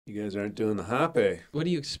You guys aren't doing the hape. What do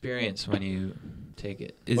you experience when you take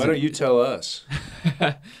it? Why don't you tell us?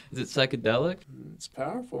 Is it psychedelic? It's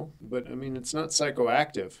powerful, but I mean, it's not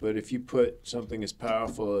psychoactive. But if you put something as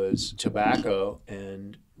powerful as tobacco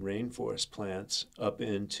and rainforest plants up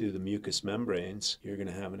into the mucous membranes, you're going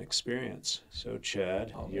to have an experience. So,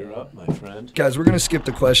 Chad, you're up, my friend. Guys, we're going to skip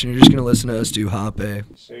the question. You're just going to listen to us do hape.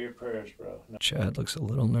 Say your prayers, bro. No. Chad looks a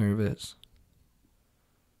little nervous.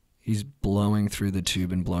 He's blowing through the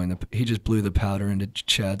tube and blowing he just blew the powder into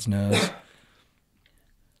Chad's nose.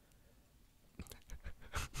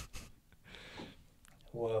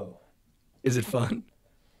 Whoa. Is it fun?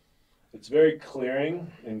 It's very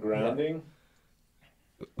clearing and grounding.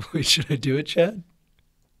 Wait, should I do it, Chad?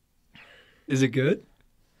 Is it good?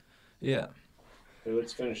 Yeah. Hey,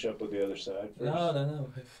 let's finish up with the other side first.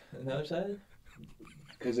 No. Another side?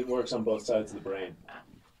 Because it works on both sides of the brain.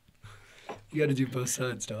 You got to do both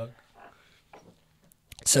sides, dog.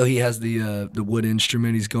 So he has the wood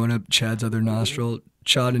instrument. He's going up Chad's other nostril.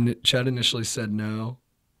 Chad initially said no.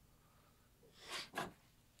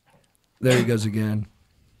 There he goes again.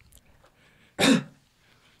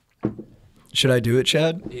 Should I do it,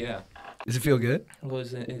 Chad? Yeah. Does it feel good? Well,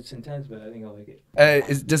 it's intense, but I think I'll like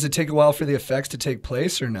it. Does it take a while for the effects to take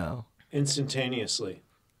place or no? Instantaneously.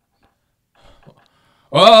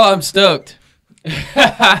 Oh, I'm stoked.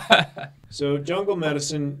 So jungle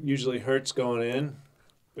medicine usually hurts going in,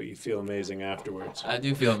 but you feel amazing afterwards. I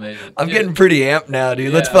do feel amazing. I'm getting pretty amped now, dude.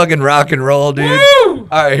 Yeah. Let's fucking rock and roll, dude. Woo!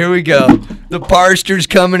 All right, here we go. The Parster's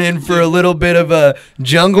coming in for a little bit of a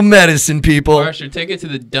jungle medicine, people. Parster, take it to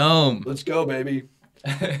the dome. Let's go, baby.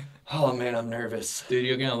 Oh, man, I'm nervous. Dude,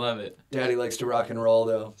 you're going to love it. Daddy likes to rock and roll,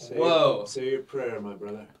 though. Whoa. Say your prayer, my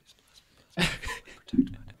brother. Look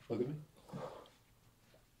at me.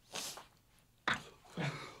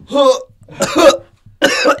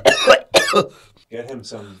 Get him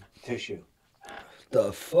some tissue.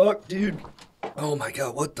 The fuck, dude? Oh, my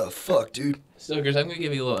God, what the fuck, dude? Stokers, I'm going to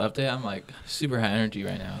give you a little update. I'm like super high energy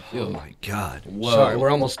right now. I feel, Oh, my God. Whoa. Sorry, we're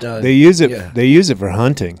almost done. They use it. Yeah. They use it for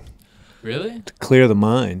hunting Really? to clear the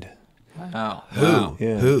mind. Wow. Who? Wow.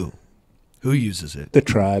 Yeah. Who uses it? The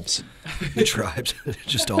tribes. The tribes.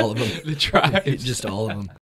 Just all of them. The tribes. Just all of them.